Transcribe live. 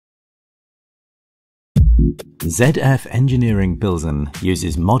ZF Engineering Pilsen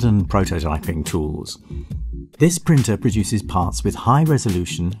uses modern prototyping tools. This printer produces parts with high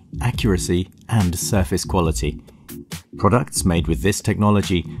resolution, accuracy and surface quality. Products made with this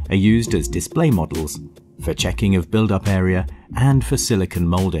technology are used as display models, for checking of build-up area and for silicon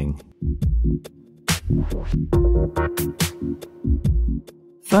molding.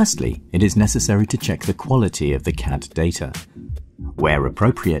 Firstly, it is necessary to check the quality of the CAD data. Where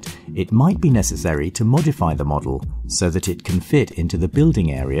appropriate, it might be necessary to modify the model so that it can fit into the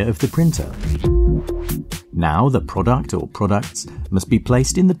building area of the printer. Now the product or products must be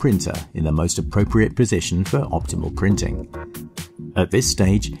placed in the printer in the most appropriate position for optimal printing. At this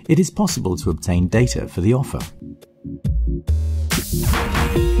stage, it is possible to obtain data for the offer.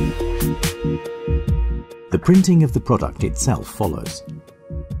 The printing of the product itself follows.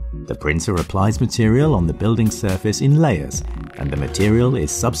 The printer applies material on the building surface in layers, and the material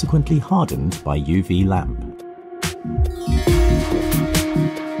is subsequently hardened by UV lamp.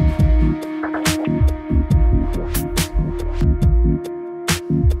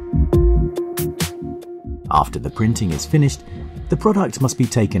 After the printing is finished, the product must be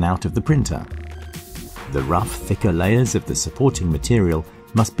taken out of the printer. The rough, thicker layers of the supporting material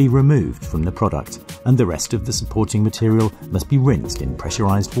must be removed from the product, and the rest of the supporting material must be rinsed in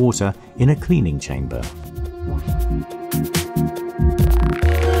pressurized water in a cleaning chamber.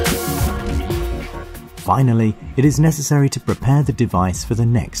 Finally, it is necessary to prepare the device for the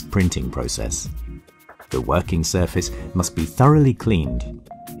next printing process. The working surface must be thoroughly cleaned.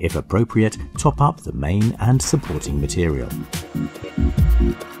 If appropriate, top up the main and supporting material.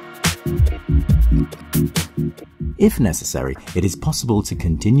 If necessary, it is possible to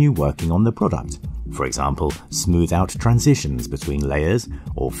continue working on the product. For example, smooth out transitions between layers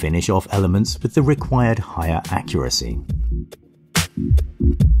or finish off elements with the required higher accuracy.